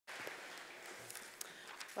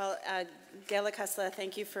Well, Gaila Kasla,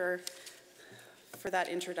 thank you for that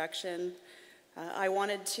introduction. I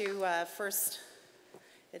wanted to first,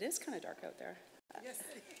 it is kind of dark out there. Yes,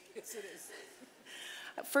 yes it is.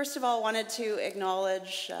 First of all, wanted to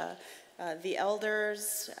acknowledge the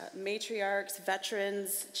elders, matriarchs,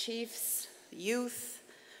 veterans, chiefs, youth,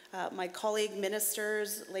 my colleague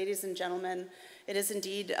ministers, ladies and gentlemen. It is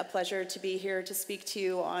indeed a pleasure to be here to speak to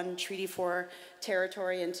you on Treaty 4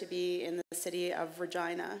 territory and to be in the city of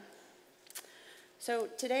Regina. So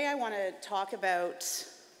today I want to talk about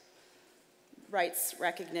rights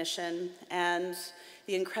recognition and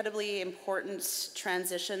the incredibly important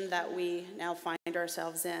transition that we now find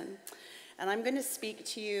ourselves in. And I'm going to speak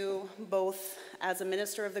to you both as a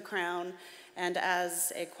Minister of the Crown and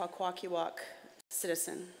as a Kwakwaka'wakw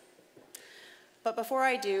citizen. But before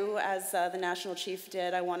I do, as the National Chief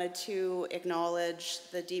did, I wanted to acknowledge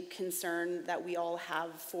the deep concern that we all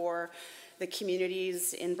have for the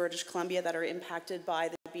communities in British Columbia that are impacted by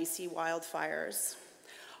the BC wildfires.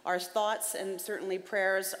 Our thoughts and certainly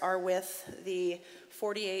prayers are with the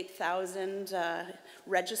 48,000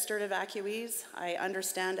 registered evacuees. I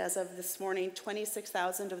understand as of this morning,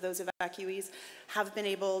 26,000 of those evacuees have been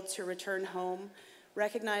able to return home.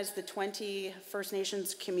 Recognize the 20 First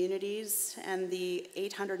Nations communities and the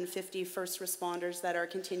 850 first responders that are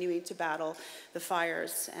continuing to battle the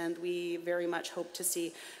fires, and we very much hope to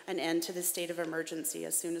see an end to the state of emergency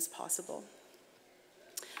as soon as possible.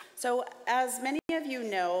 So, as many of you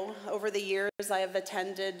know, over the years I have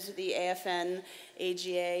attended the AFN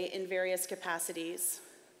AGA in various capacities,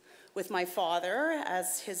 with my father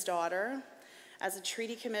as his daughter, as a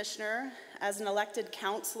treaty commissioner, as an elected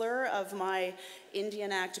councillor of my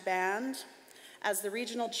Indian Act band, as the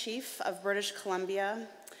regional chief of British Columbia,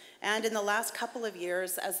 and in the last couple of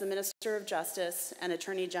years as the Minister of Justice and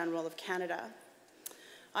Attorney General of Canada.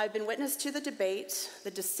 I've been witness to the debate, the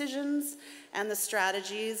decisions, and the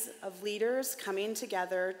strategies of leaders coming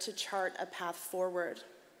together to chart a path forward.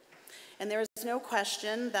 And there is no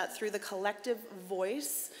question that through the collective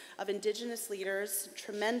voice of Indigenous leaders,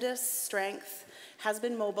 tremendous strength has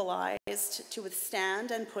been mobilized to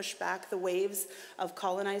withstand and push back the waves of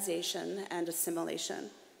colonization and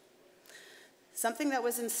assimilation. Something that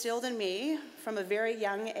was instilled in me from a very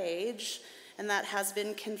young age, and that has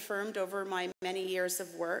been confirmed over my many years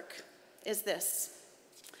of work, is this: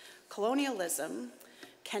 colonialism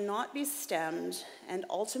cannot be stemmed and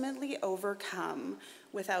ultimately overcome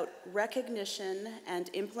without recognition and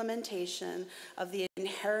implementation of the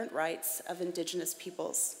inherent rights of Indigenous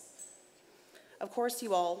peoples. Of course,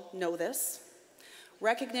 you all know this.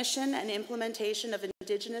 Recognition and implementation of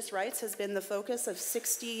Indigenous rights has been the focus of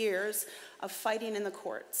 60 years of fighting in the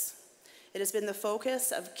courts. It has been the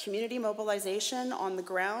focus of community mobilization on the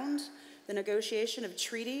ground, the negotiation of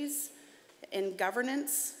treaties in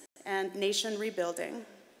governance, and nation rebuilding.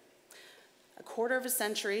 A quarter of a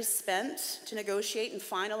century spent to negotiate and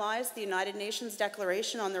finalize the United Nations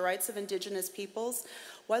Declaration on the Rights of Indigenous Peoples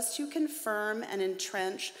was to confirm and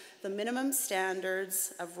entrench the minimum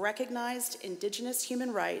standards of recognized Indigenous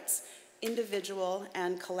human rights, individual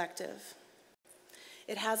and collective.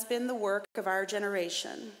 It has been the work of our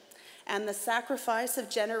generation and the sacrifice of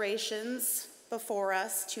generations before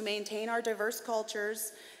us to maintain our diverse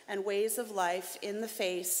cultures and ways of life in the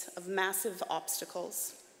face of massive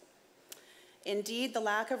obstacles. Indeed, the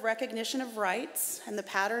lack of recognition of rights and the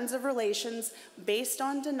patterns of relations based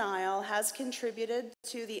on denial has contributed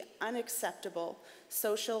to the unacceptable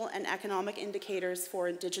social and economic indicators for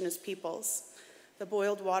Indigenous peoples: the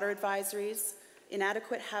boiled water advisories,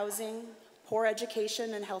 inadequate housing, poor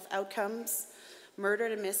education and health outcomes,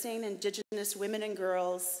 murdered and missing Indigenous women and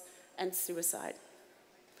girls, and suicide.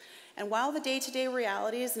 And while the day-to-day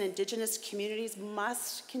realities in Indigenous communities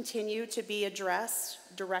must continue to be addressed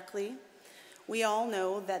directly, we all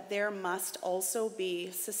know that there must also be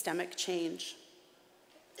systemic change.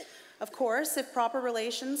 Of course, if proper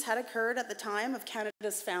relations had occurred at the time of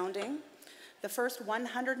Canada's founding, the first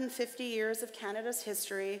 150 years of Canada's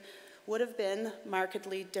history would have been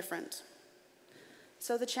markedly different.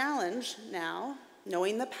 So the challenge now,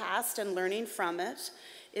 knowing the past and learning from it,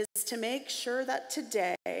 is to make sure that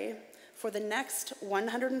today, for the next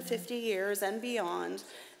 150 years and beyond,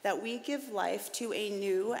 that we give life to a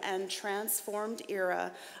new and transformed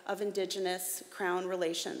era of Indigenous Crown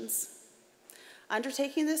relations.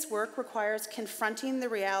 Undertaking this work requires confronting the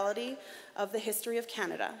reality of the history of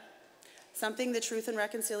Canada, something the Truth and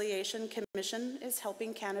Reconciliation Commission is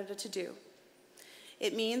helping Canada to do.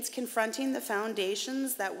 It means confronting the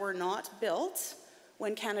foundations that were not built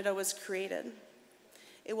when Canada was created.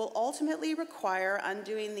 It will ultimately require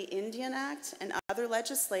undoing the Indian Act and other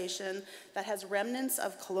legislation that has remnants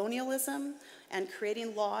of colonialism and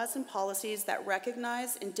creating laws and policies that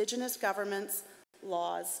recognize Indigenous governments,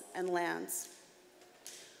 laws, and lands.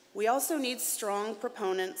 We also need strong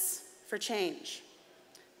proponents for change,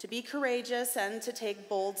 to be courageous and to take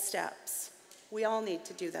bold steps. We all need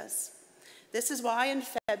to do this. This is why in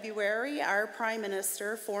February, our Prime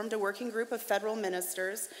Minister formed a working group of federal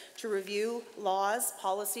ministers to review laws,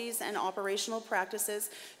 policies, and operational practices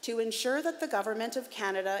to ensure that the Government of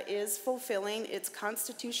Canada is fulfilling its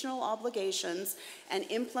constitutional obligations and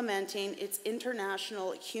implementing its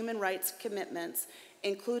international human rights commitments,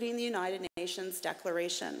 including the United Nations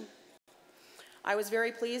Declaration. I was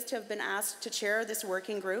very pleased to have been asked to chair this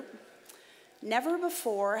working group. Never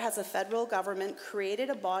before has a federal government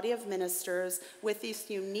created a body of ministers with this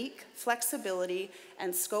unique flexibility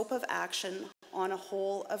and scope of action on a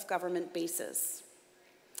whole of government basis.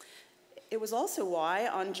 It was also why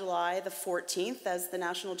on July the 14th, as the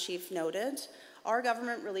National Chief noted, our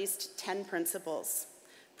government released 10 principles.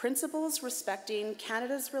 Principles respecting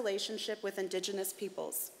Canada's relationship with Indigenous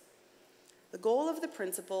peoples. The goal of the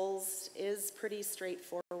principles is pretty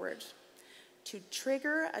straightforward: to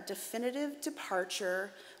trigger a definitive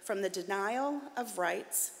departure from the denial of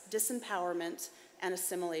rights, disempowerment, and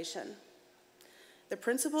assimilation. The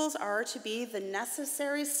principles are to be the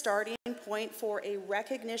necessary starting point for a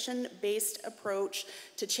recognition-based approach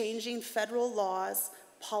to changing federal laws,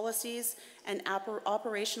 policies, and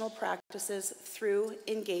operational practices through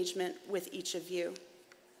engagement with each of you.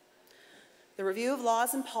 The review of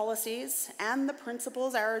laws and policies and the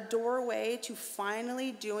principles are a doorway to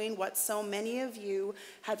finally doing what so many of you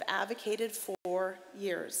have advocated for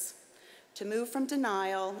years: to move from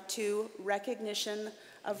denial to recognition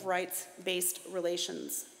of rights-based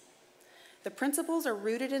relations. The principles are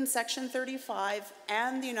rooted in Section 35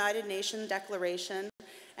 and the United Nations Declaration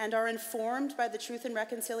and are informed by the Truth and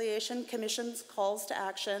Reconciliation Commission's calls to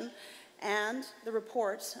action and the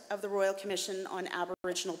report of the Royal Commission on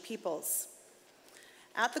Aboriginal Peoples.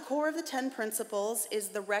 At the core of the 10 principles is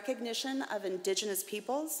the recognition of Indigenous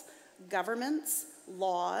peoples, governments,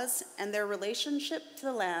 laws, and their relationship to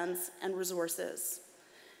the lands and resources.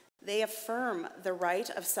 They affirm the right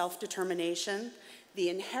of self-determination, the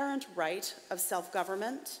inherent right of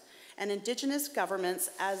self-government, and Indigenous governments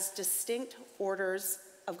as distinct orders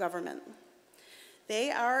of government.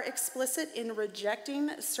 They are explicit in rejecting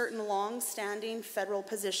certain long-standing federal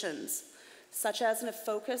positions, such as a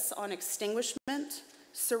focus on extinguishment,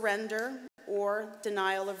 surrender, or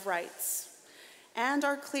denial of rights, and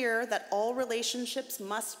are clear that all relationships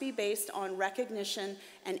must be based on recognition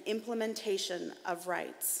and implementation of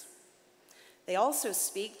rights. They also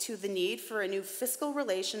speak to the need for a new fiscal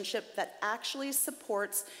relationship that actually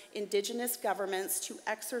supports Indigenous governments to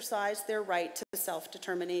exercise their right to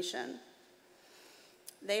self-determination.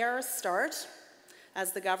 They are a start,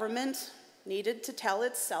 as the government needed to tell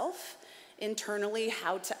itself internally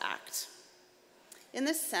how to act. In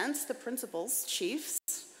this sense, the principles, chiefs,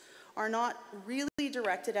 are not really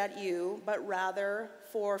directed at you, but rather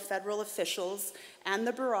for federal officials and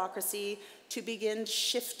the bureaucracy to begin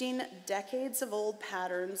shifting decades of old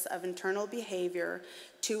patterns of internal behavior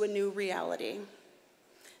to a new reality.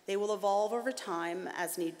 They will evolve over time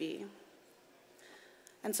as need be.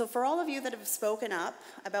 And so for all of you that have spoken up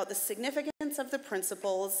about the significance of the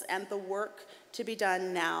principles and the work to be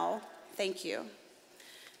done now, thank you.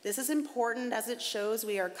 This is important as it shows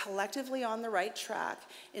we are collectively on the right track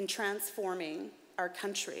in transforming our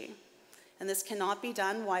country. And this cannot be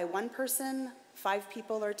done by one person, 5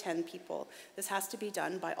 people, or 10 people. This has to be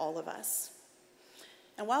done by all of us.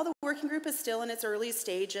 And while the working group is still in its early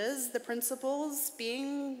stages, the principles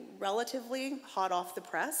being relatively hot off the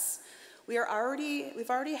press, we've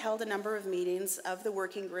already held a number of meetings of the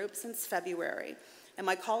working group since February. And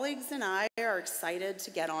my colleagues and I are excited to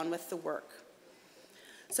get on with the work.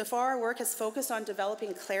 So far, our work has focused on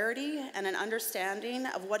developing clarity and an understanding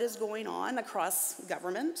of what is going on across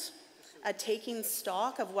government, taking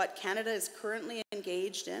stock of what Canada is currently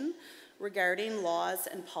engaged in regarding laws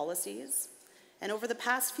and policies. And over the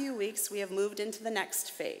past few weeks, we have moved into the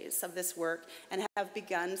next phase of this work and have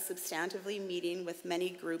begun substantively meeting with many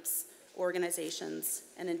groups, organizations,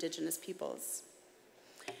 and Indigenous peoples.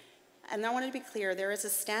 And I want to be clear, there is a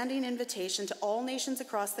standing invitation to all nations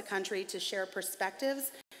across the country to share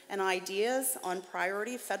perspectives and ideas on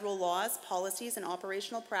priority federal laws, policies, and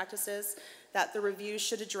operational practices that the review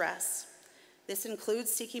should address. This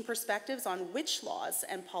includes seeking perspectives on which laws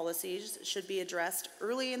and policies should be addressed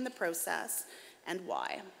early in the process and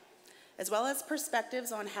why, as well as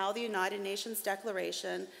perspectives on how the United Nations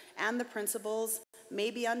Declaration and the principles may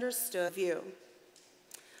be understood view.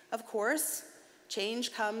 Of course,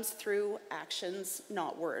 change comes through actions,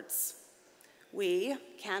 not words. We,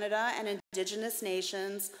 Canada and Indigenous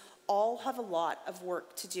nations, all have a lot of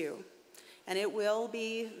work to do, and it will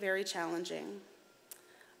be very challenging.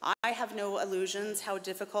 I have no illusions how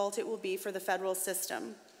difficult it will be for the federal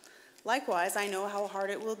system. Likewise, I know how hard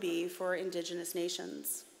it will be for Indigenous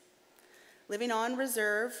nations. Living on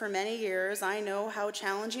reserve for many years, I know how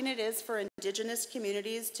challenging it is for Indigenous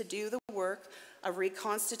communities to do the work of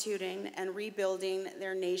reconstituting and rebuilding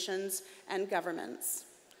their nations and governments.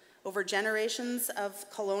 Over generations of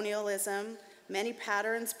colonialism, many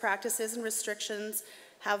patterns, practices, and restrictions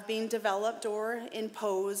have been developed or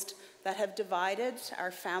imposed that have divided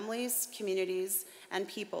our families, communities, and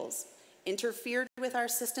peoples, interfered with our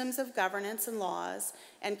systems of governance and laws,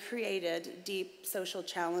 and created deep social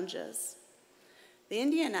challenges. The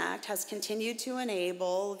Indian Act has continued to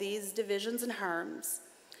enable these divisions and harms,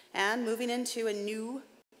 and moving into a new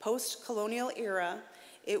post-colonial era,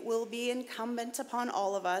 it will be incumbent upon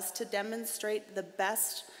all of us to demonstrate the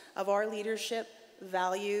best of our leadership,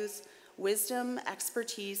 values, wisdom,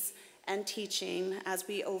 expertise, and teaching as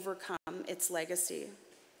we overcome its legacy.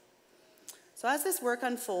 So as this work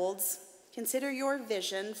unfolds, consider your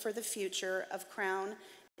vision for the future of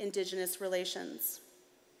Crown-Indigenous relations.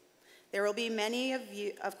 There will be many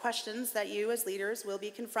of questions that you as leaders will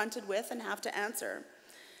be confronted with and have to answer,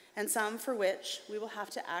 and some for which we will have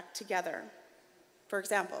to act together. For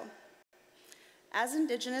example, as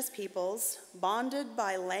Indigenous peoples, bonded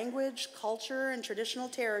by language, culture, and traditional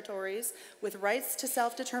territories with rights to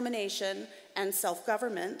self-determination and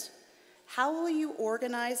self-government, how will you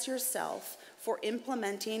organize yourself for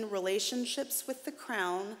implementing relationships with the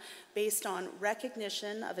Crown based on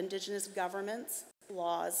recognition of Indigenous governments,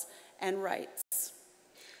 laws, and rights?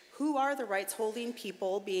 Who are the rights-holding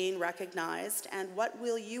people being recognized, and what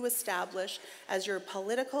will you establish as your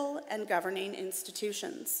political and governing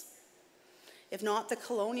institutions? If not the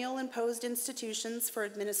colonial-imposed institutions for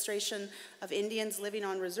administration of Indians living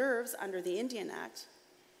on reserves under the Indian Act,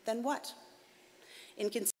 then what? In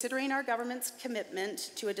considering our government's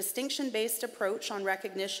commitment to a distinction-based approach on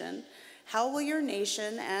recognition, how will your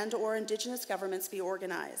nation and/or Indigenous governments be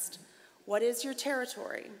organized? What is your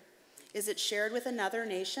territory? Is it shared with another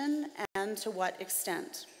nation, and to what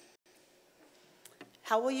extent?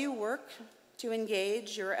 How will you work to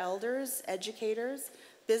engage your elders, educators,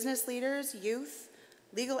 business leaders, youth,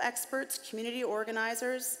 legal experts, community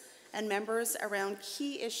organizers, and members around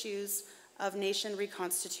key issues of nation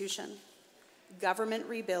reconstitution, government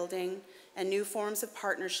rebuilding, and new forms of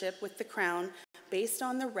partnership with the Crown based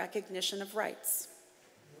on the recognition of rights?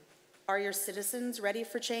 Are your citizens ready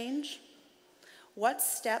for change? What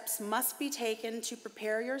steps must be taken to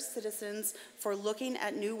prepare your citizens for looking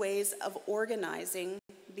at new ways of organizing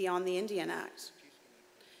beyond the Indian Act?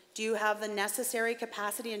 Do you have the necessary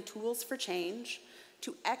capacity and tools for change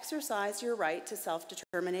to exercise your right to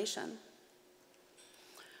self-determination?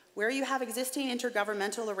 Where you have existing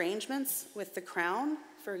intergovernmental arrangements with the Crown,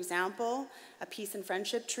 for example, a peace and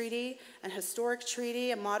friendship treaty, an historic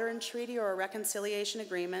treaty, a modern treaty, or a reconciliation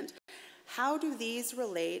agreement, how do these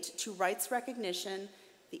relate to rights recognition,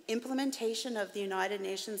 the implementation of the United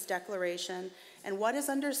Nations Declaration, and what is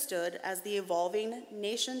understood as the evolving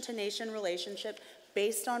nation-to-nation relationship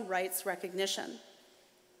based on rights recognition?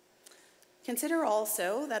 Consider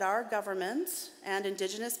also that our government and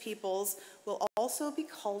Indigenous peoples will also be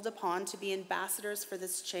called upon to be ambassadors for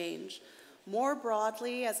this change, more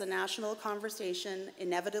broadly as the national conversation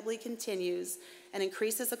inevitably continues and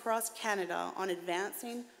increases across Canada on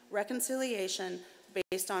advancing reconciliation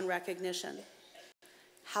based on recognition.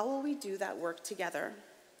 How will we do that work together?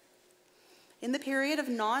 In the period of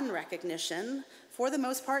non-recognition, for the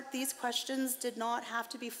most part, these questions did not have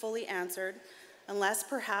to be fully answered unless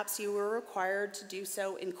perhaps you were required to do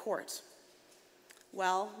so in court.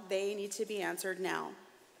 Well, they need to be answered now.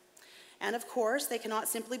 And of course, they cannot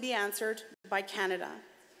simply be answered by Canada.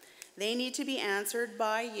 They need to be answered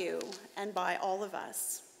by you and by all of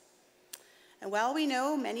us. And while we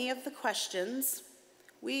know many of the questions,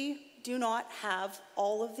 we do not have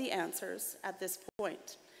all of the answers at this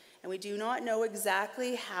point, and we do not know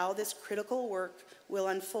exactly how this critical work will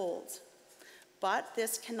unfold. But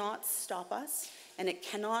this cannot stop us, and it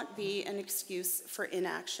cannot be an excuse for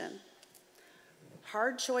inaction.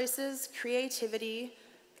 Hard choices, creativity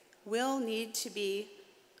will need to be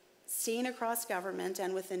seen across government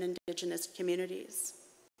and within Indigenous communities.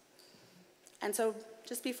 And so,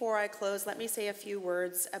 just before I close, let me say a few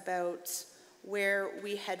words about where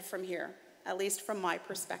we head from here, at least from my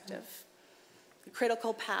perspective. The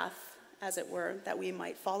critical path, as it were, that we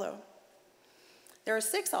might follow. There are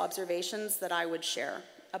 6 observations that I would share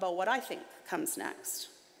about what I think comes next.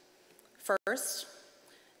 First,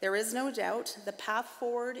 there is no doubt the path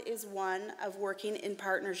forward is one of working in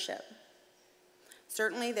partnership.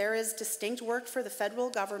 Certainly, there is distinct work for the federal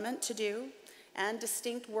government to do and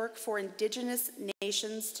distinct work for Indigenous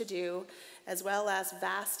nations to do, as well as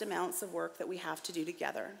vast amounts of work that we have to do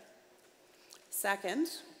together. Second,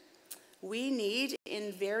 we need,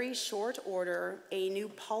 in very short order, a new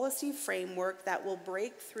policy framework that will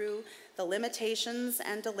break through the limitations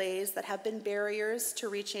and delays that have been barriers to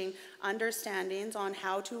reaching understandings on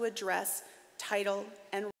how to address title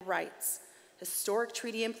and rights, historic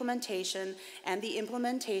treaty implementation, and the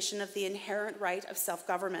implementation of the inherent right of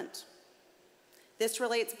self-government. This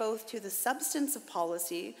relates both to the substance of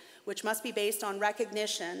policy, which must be based on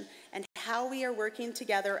recognition, and how we are working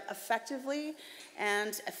together effectively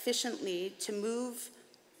and efficiently to move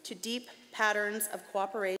to deep patterns of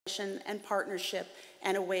cooperation and partnership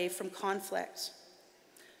and away from conflict.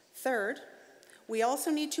 Third, we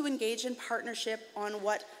also need to engage in partnership on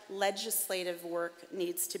what legislative work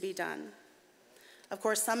needs to be done. Of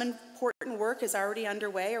course, some important work is already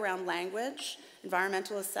underway around language,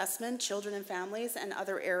 environmental assessment, children and families, and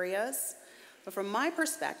other areas. But from my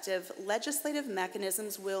perspective, legislative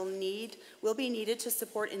mechanisms will be needed to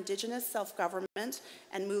support Indigenous self-government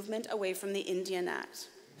and movement away from the Indian Act.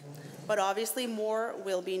 But obviously more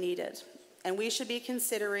will be needed. And we should be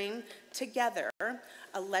considering together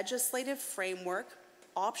a legislative framework,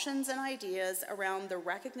 options and ideas around the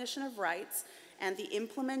recognition of rights and the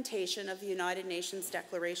implementation of the United Nations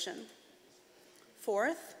Declaration.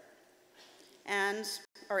 Fourth,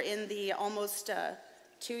 in the almost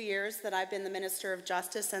 2 years that I've been the Minister of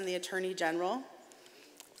Justice and the Attorney General,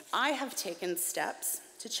 I have taken steps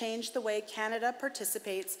to change the way Canada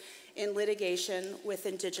participates in litigation with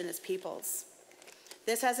Indigenous peoples.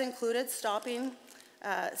 This has included stopping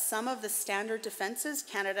some of the standard defenses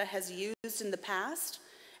Canada has used in the past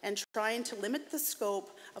and trying to limit the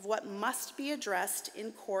scope of what must be addressed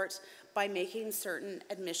in court by making certain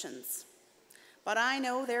admissions. But I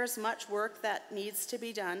know there's much work that needs to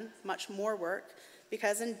be done, much more work,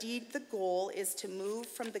 because indeed the goal is to move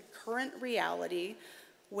from the current reality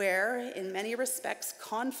where, in many respects,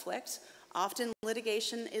 conflict, often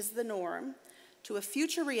litigation, is the norm, to a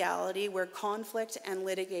future reality where conflict and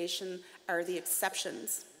litigation are the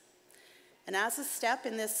exceptions. And as a step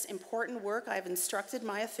in this important work, I've instructed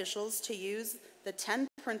my officials to use the 10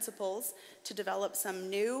 principles to develop some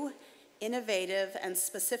new, innovative, and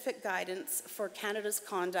specific guidance for Canada's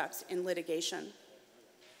conduct in litigation.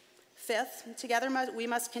 Fifth, together we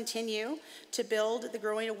must continue to build the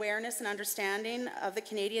growing awareness and understanding of the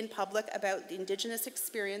Canadian public about the Indigenous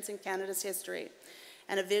experience in Canada's history,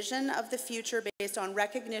 and a vision of the future based on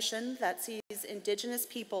recognition that sees Indigenous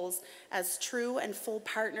peoples as true and full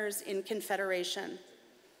partners in Confederation.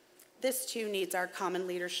 This too needs our common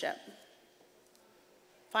leadership.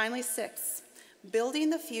 Finally, 6, building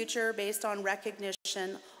the future based on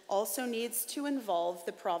recognition also needs to involve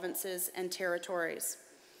the provinces and territories.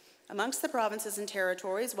 Amongst the provinces and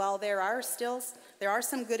territories, while there are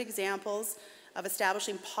some good examples of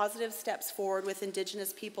establishing positive steps forward with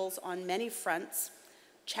Indigenous peoples on many fronts,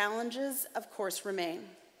 challenges, of course, remain.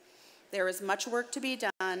 There is much work to be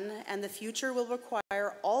done, and the future will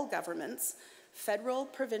require all governments, federal,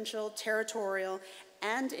 provincial, territorial,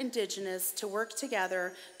 and Indigenous, to work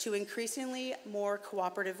together to increasingly more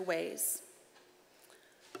cooperative ways.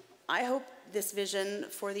 I hope this vision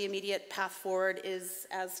for the immediate path forward is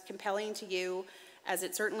as compelling to you as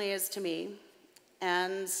it certainly is to me.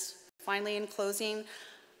 And finally, in closing,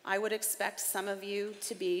 I would expect some of you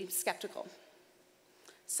to be skeptical.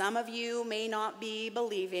 Some of you may not be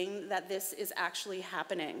believing that this is actually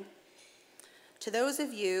happening. To those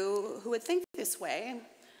of you who would think this way,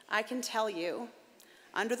 I can tell you,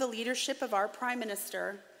 under the leadership of our Prime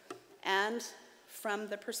Minister and from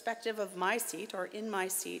the perspective of my seat, or in my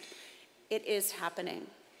seat, it is happening.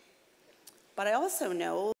 But I also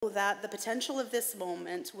know that the potential of this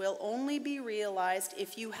moment will only be realized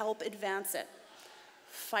if you help advance it,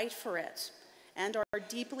 fight for it, and are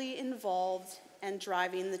deeply involved and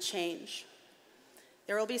driving the change.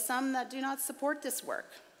 There will be some that do not support this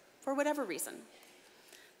work, for whatever reason.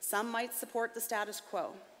 Some might support the status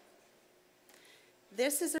quo.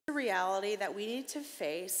 This is a reality that we need to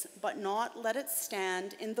face, but not let it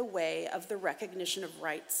stand in the way of the recognition of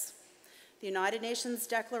rights. The United Nations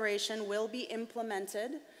Declaration will be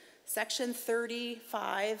implemented. Section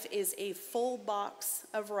 35 is a full box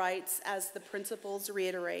of rights, as the principles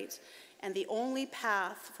reiterate, and the only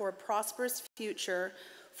path for a prosperous future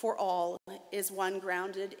for all is one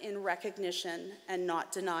grounded in recognition and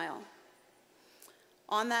not denial.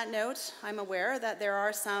 On that note, I'm aware that there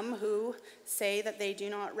are some who say that they do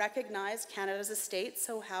not recognize Canada as a state,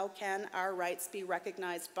 so how can our rights be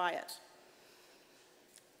recognized by it?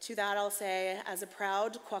 To that I'll say, as a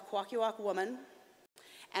proud Kwakwaka'wakw woman,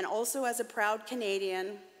 and also as a proud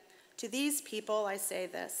Canadian, to these people I say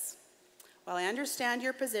this. While I understand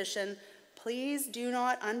your position, please do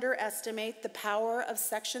not underestimate the power of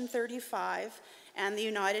Section 35 and the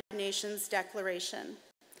United Nations Declaration.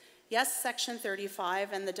 Yes, Section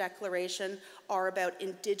 35 and the Declaration are about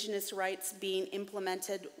Indigenous rights being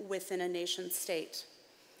implemented within a nation state.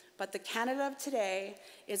 But the Canada of today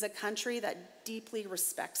is a country that deeply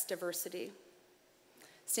respects diversity.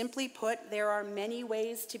 Simply put, there are many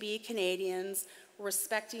ways to be Canadians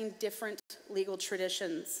respecting different legal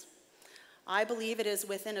traditions. I believe it is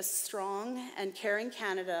within a strong and caring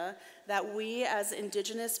Canada that we as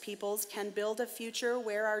Indigenous peoples can build a future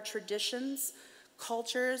where our traditions,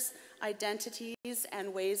 cultures, identities,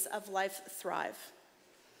 and ways of life thrive,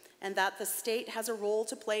 and that the state has a role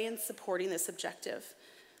to play in supporting this objective,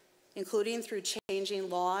 including through changing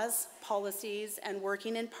laws, policies, and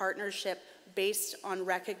working in partnership based on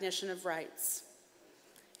recognition of rights.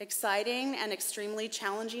 Exciting and extremely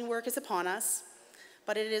challenging work is upon us,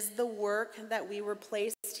 but it is the work that we were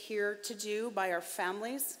placed here to do by our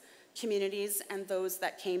families, communities, and those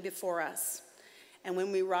that came before us. And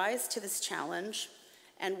when we rise to this challenge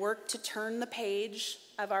and work to turn the page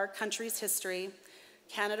of our country's history,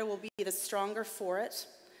 Canada will be the stronger for it.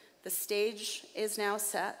 The stage is now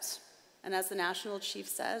set, and as the National Chief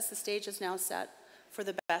says, the stage is now set for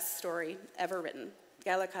the best story ever written.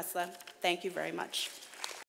 Gaila Kasla, thank you very much.